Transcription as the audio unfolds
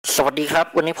สวัสดีครับ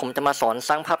วันนี้ผมจะมาสอน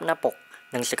สร้างภาพหน้าปก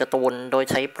หนังสือการ์ตูนโดย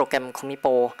ใช้โปรแกรม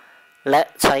Comipo และ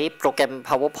ใช้โปรแกรม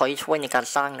PowerPoint ช่วยในการ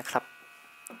สร้างนะครับ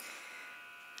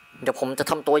เดี๋ยวผมจะ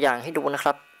ทำตัวอย่างให้ดูนะค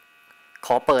รับข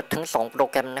อเปิดทั้ง2โปร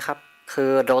แกรมนะครับคื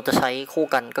อเราจะใช้คู่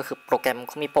กันก็คือโปรแกรม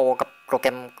Comipo กับโปรแกร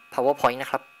ม PowerPoint นะ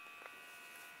ครับ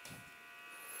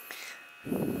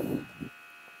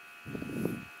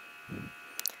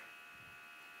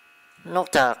นอก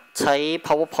จากใช้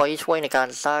PowerPoint ช่วยในการ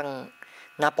สร้าง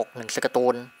หน้าปกหนังสือการ์ตู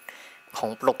นของ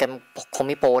โปรแกรม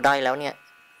Comipo ได้แล้วเนี่ย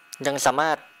ยังสาม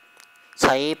ารถใ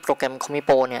ช้โปรแกรม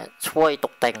Comipo เนี่ยช่วยต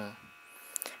กแต่ง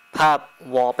ภาพ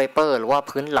wallpaper หรือว่า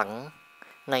พื้นหลัง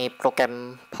ในโปรแกรม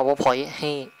PowerPoint ให้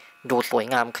ดูสวย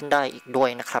งามขึ้นได้อีกด้วย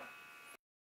นะครับ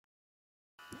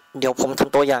เดี๋ยวผมท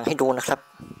ำตัวอย่างให้ดูนะครับ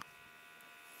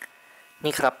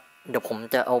นี่ครับเดี๋ยวผม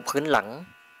จะเอาพื้นหลัง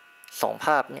2ภ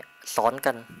าพเนี่ยซ้อน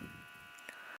กัน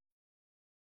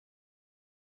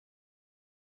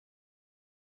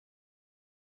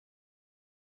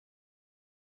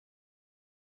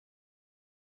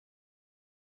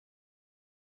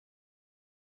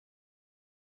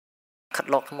คัด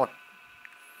ลอกทั้งหมด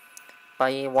ไป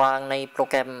วางในโปร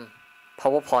แกรม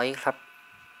PowerPoint ครับ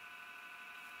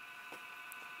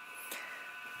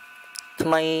ทำ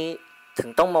ไมถึง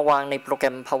ต้องมาวางในโปรแกร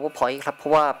ม PowerPoint ครับเพรา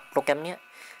ะว่าโปรแกรมนี้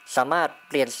สามารถเ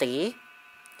ปลี่ยนสี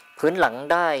พื้นหลัง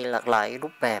ได้หลากหลายรู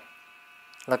ปแบบ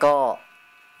แล้วก็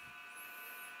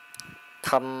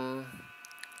ท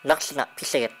ำลักษณะพิ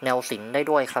เศษแนวศิลป์ได้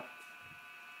ด้วยครับ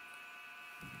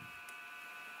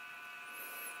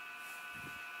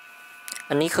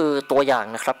อันนี้คือตัวอย่าง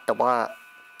นะครับแต่ว่า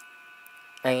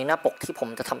ในหน้าปกที่ผม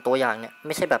จะทำตัวอย่างเนี่ยไ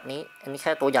ม่ใช่แบบนี้อันนี้แ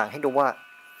ค่ตัวอย่างให้ดูว่า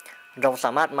เราส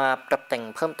ามารถมาปรับแต่ง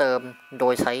เพิ่มเติมโด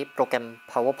ยใช้โปรแกรม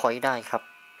PowerPoint ได้ครับ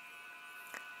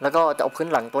แล้วก็จะเอาพื้น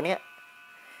หลังตัวเนี้ย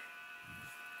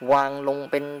วางลง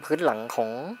เป็นพื้นหลังของ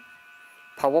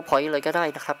PowerPoint เลยก็ได้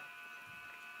นะครับ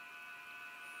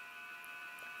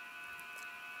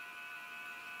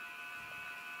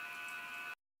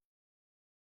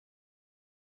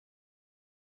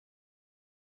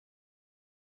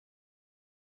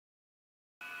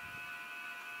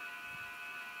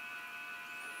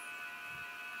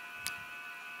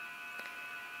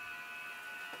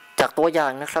จากตัวอย่า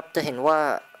งนะครับจะเห็นว่า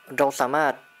เราสามา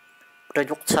รถประ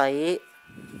ยุกต์ใช้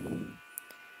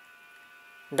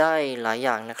ได้หลายอ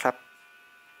ย่างนะครับ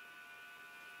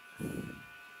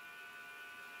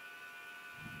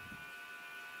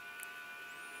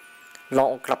ลอ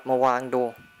งกลับมาวางดู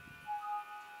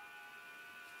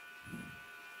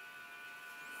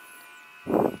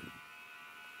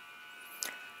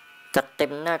จัดเต็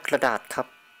มหน้ากระดาษครับ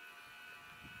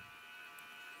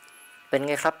เป็น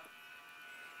ไงครับ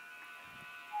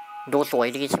ดูสวย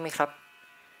ดีใช่ไหมครับ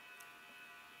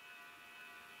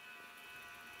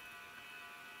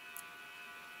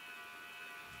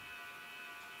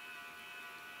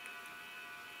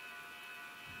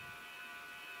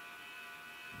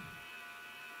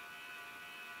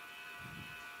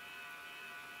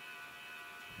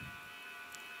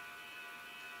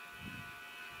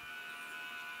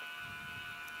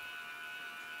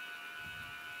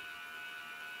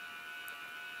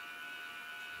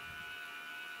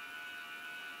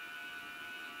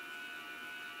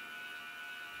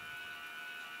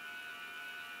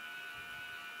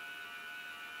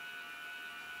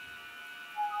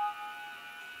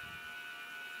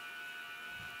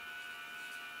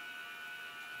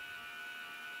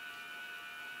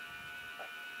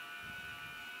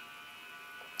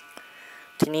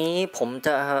ทีนี้ผมจ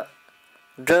ะ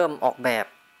เริ่มออกแบบ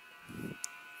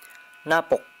หน้า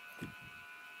ปก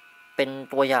เป็น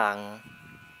ตัวอย่าง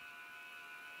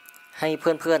ให้เ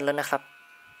พื่อนๆแล้วนะครับ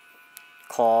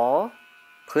ขอ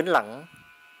พื้นหลัง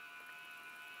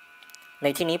ใน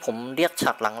ที่นี้ผมเรียกฉ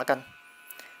ากหลังแล้วกัน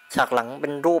ฉากหลังเป็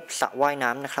นรูปสระว่ายน้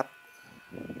ำนะครับ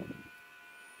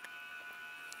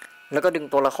แล้วก็ดึง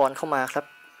ตัวละครเข้ามาครับ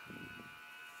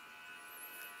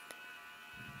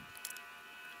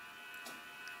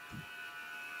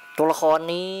ตัวละคร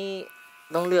นี้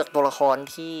ต้องเลือกตัวละคร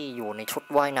ที่อยู่ในชุด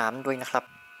ว่ายน้ำด้วยนะครับ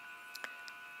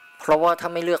เพราะว่าถ้า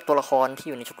ไม่เลือกตัวละครที่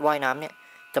อยู่ในชุดว่ายน้ำเนี่ย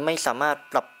จะไม่สามารถ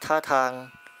ปรับท่าทาง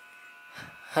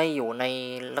ให้อยู่ใน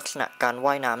ลักษณะการ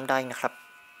ว่ายน้ำได้นะครับ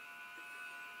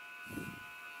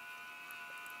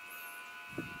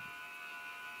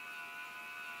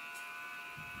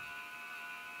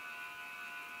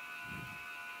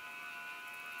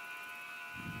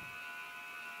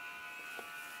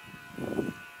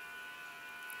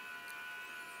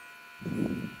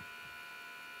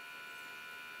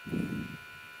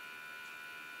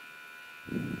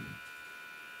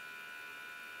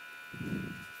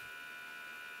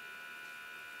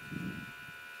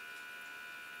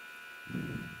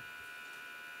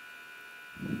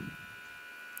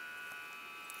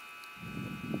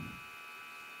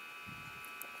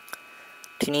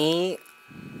ทีนี้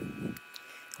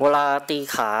เวลาตี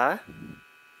ขา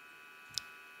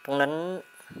ตรงนั้น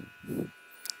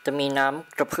จะมีน้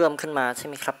ำกระเพื่อมขึ้นมาใช่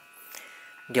ไหมครับ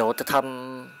เดี๋ยวจะทำ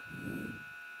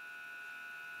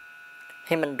ใ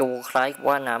ห้มันดูคล้าย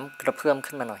ว่าน้ำกระเพื่อม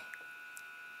ขึ้นมาหน่อย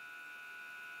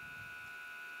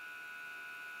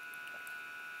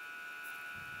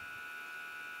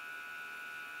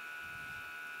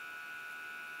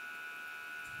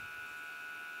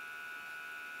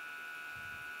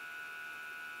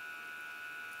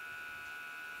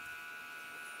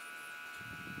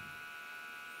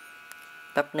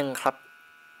แป๊บหนึ่งครับ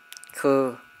คือ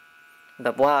แบ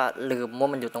บว่าลืมว่า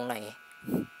มันอยู่ตรงไหน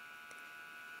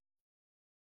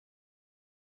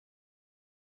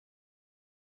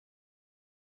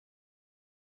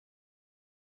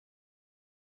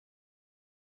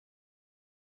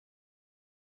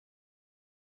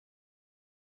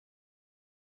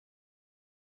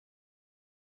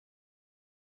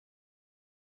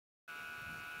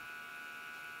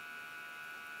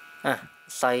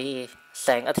ใส่แส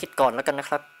งอาทิตย์ก่อนแล้วกันนะ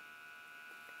ครับ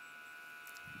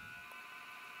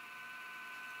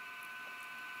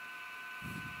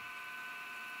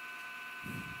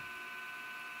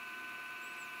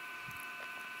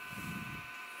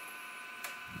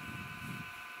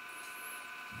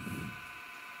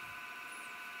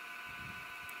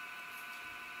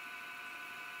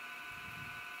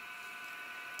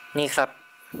นี่ครับ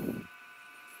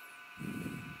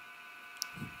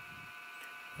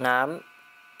น้ำ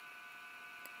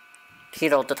ที่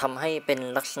เราจะทำให้เป็น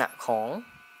ลักษณะของ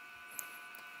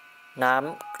น้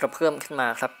ำกระเพื่อมขึ้นมา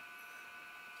ครับ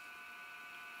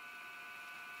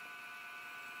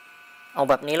เอา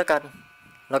แบบนี้แล้วกัน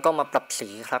แล้วก็มาปรับสี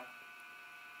ครับ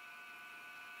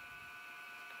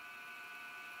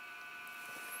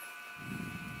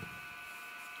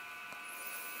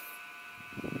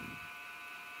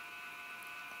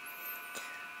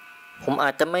ผมอา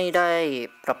จจะไม่ได้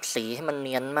ปรับสีให้มันเ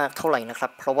นียนมากเท่าไหร่นะครั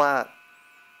บเพราะว่า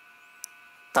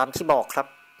ตามที่บอกครับ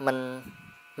มัน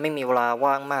ไม่มีเวลา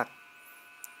ว่างมาก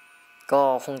ก็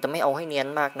คงจะไม่เอาให้เนียน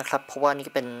มากนะครับเพราะว่านี่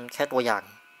เป็นแค่ตัวอย่าง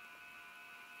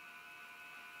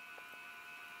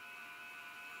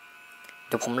เ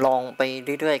ดี๋ยวผมลองไป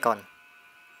เรื่อยๆก่อน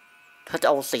ถ้าจะ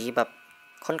เอาสีแบบ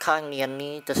ค่อนข้างเนียน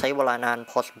นี้จะใช้เวลานาน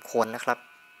พอสมควรนะครับ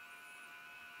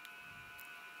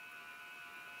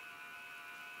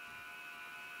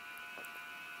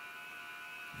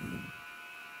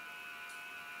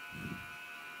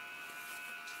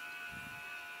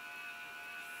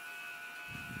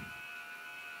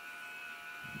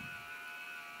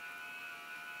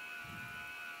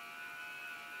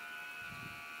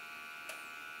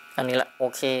อันนี้แหละโอ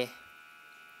เค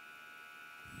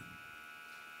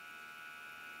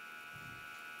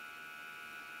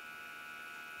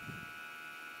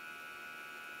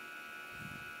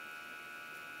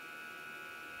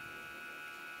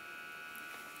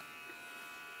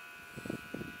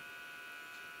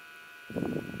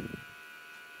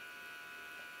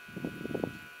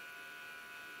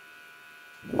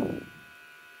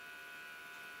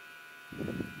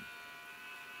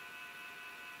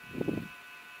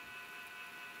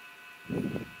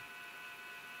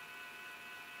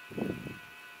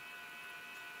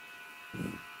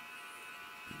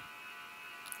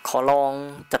ขอลอง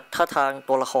จัดท่าทาง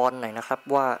ตัวละครหน่อยนะครับ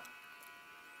ว่า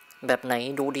แบบไหน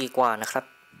ดูดีกว่านะครับ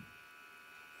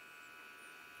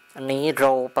อันนี้เร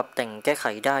าปรับแต่งแก้ไข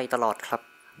ได้ตลอดครับ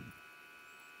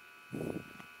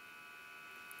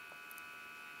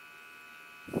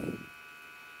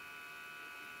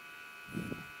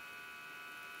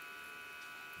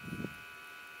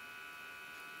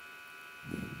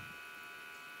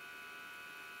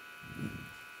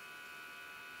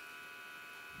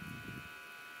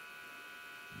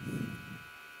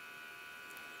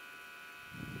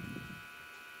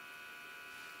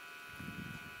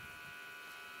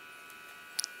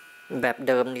แบบเ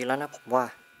ดิมดีแล้วนะผมว่า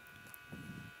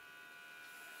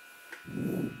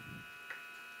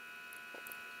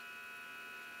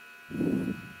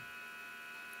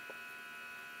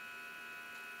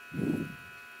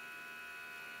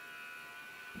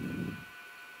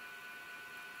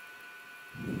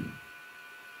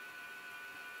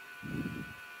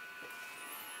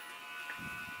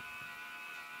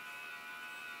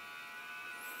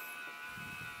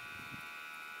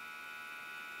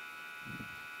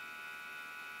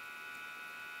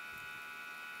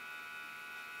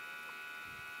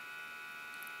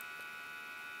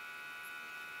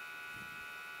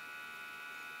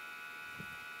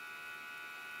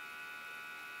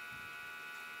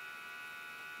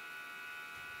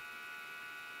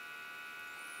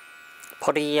พ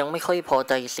อดียังไม่ค่อยพอ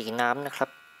ใจสีน้ำนะครับ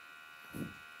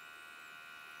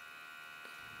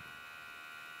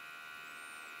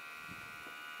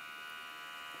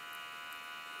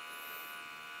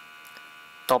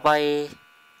ต่อไป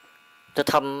จะ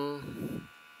ท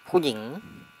ำผู้หญิง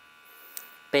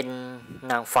เป็น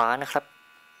นางฟ้านะครับ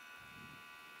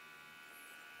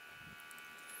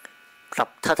ปรับ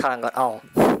ท่าทางก่อน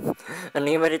อัน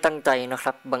นี้ไม่ได้ตั้งใจนะค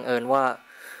รับบังเอิญว่า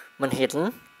มันเห็น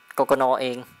กกน.เอ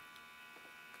ง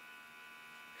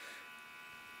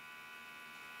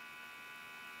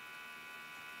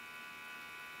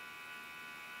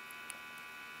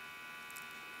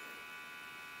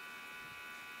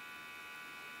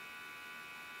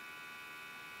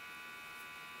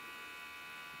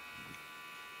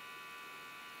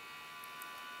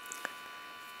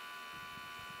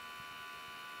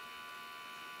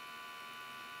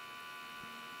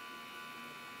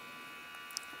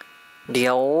เ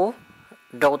ดี๋ยว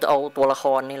เราจะเอาตัวละค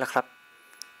รนี่แหละครับ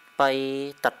ไป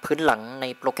ตัดพื้นหลังใน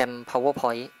โปรแกรม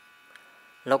PowerPoint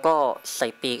แล้วก็ใส่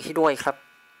ปีกให้ด้วยครับ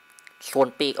ส่วน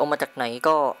ปีกเอามาจากไหน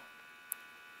ก็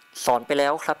สอนไปแล้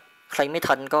วครับใครไม่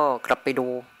ทันก็กลับไปดู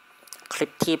คลิป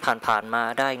ที่ผ่านๆมา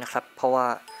ได้นะครับเพราะว่า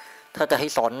ถ้าจะให้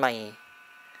สอนใหม่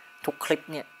ทุกคลิป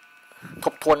เนี่ยท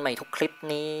บทวนใหม่ทุกคลิป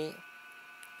นี้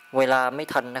เวลาไม่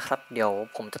ทันนะครับเดี๋ยว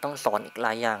ผมจะต้องสอนอีกหล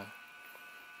ายอย่าง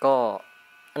ก็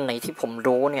อันไหนที่ผม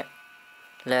รู้เนี่ย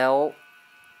แล้ว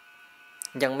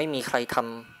ยังไม่มีใครท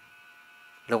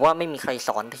ำหรือว่าไม่มีใครส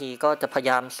อนทีก็จะพยา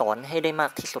ยามสอนให้ได้มา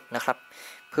กที่สุดนะครับ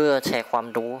เพื่อแชร์ความ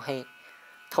รู้ให้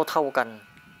เท่าๆกัน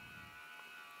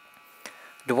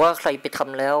หรือว่าใครไปท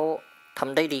ำแล้วท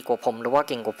ำได้ดีกว่าผมหรือว่าเ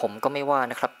ก่งกว่าผมก็ไม่ว่า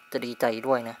นะครับจะดีใจ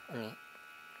ด้วยนะอันนี้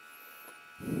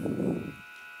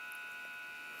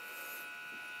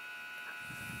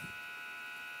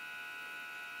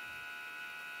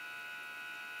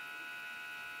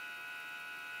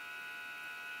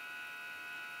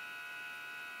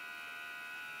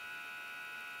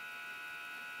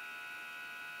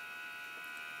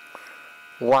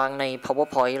วางใน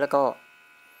PowerPoint แล้วก็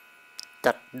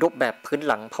จัดรูปแบบพื้น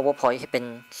หลัง PowerPoint ให้เป็น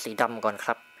สีดำก่อนค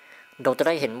รับเราจะไ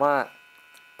ด้เห็นว่า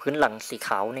พื้นหลังสีข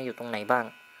าวเนี่ยอยู่ตรงไหนบ้าง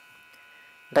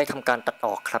ได้ทำการตัดอ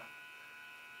อกครับ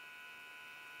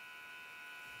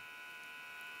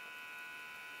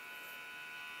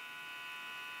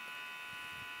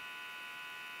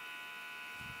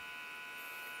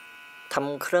ท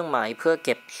ำเครื่องหมายเพื่อเ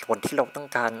ก็บส่วนที่เราต้อง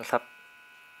การครับ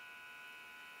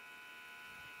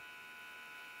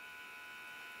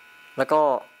แล้วก็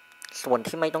ส่วน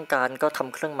ที่ไม่ต้องการก็ท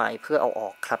ำเครื่องหมายเพื่อเอาออ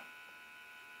กครับ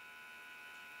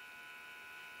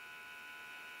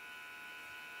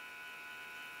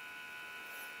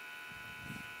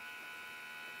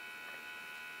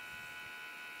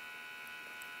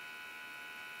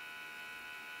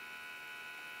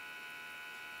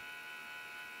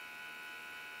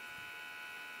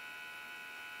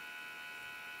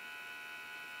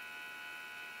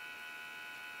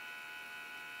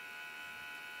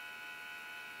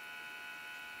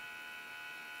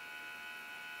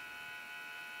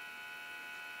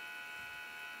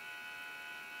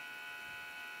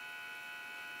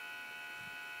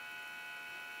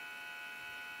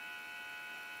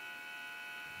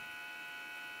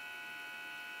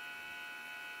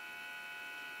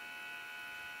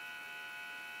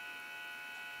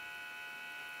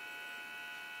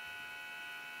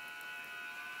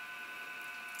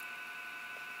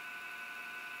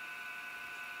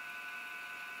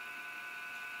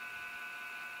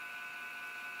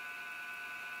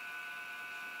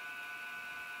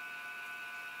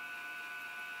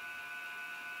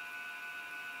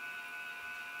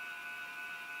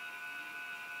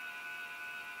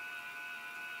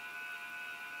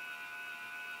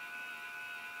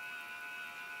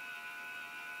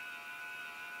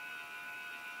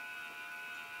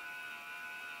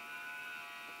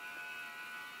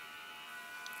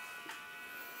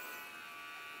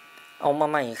เอามา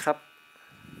ใหม่ครับ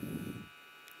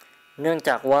เนื่องจ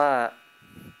ากว่า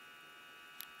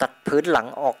ตัดพื้นหลัง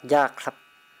ออกยากครับ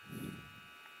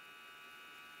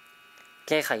แ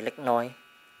ก้ไขเล็กน้อย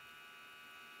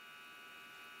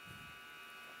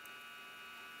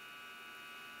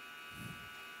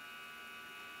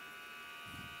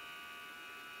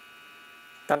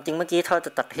ตามจริงเมื่อกี้ถ้าจ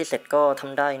ะตัดให้เสร็จก็ท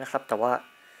ำได้นะครับแต่ว่า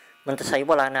มันจะใช้เ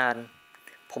วลานาน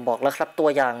ผมบอกแล้วครับตัว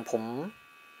อย่างผม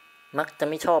มักจะ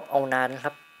ไม่ชอบเอานานค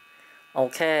รับเอา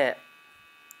แค่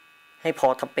ให้พอ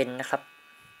ทำเป็นนะครับ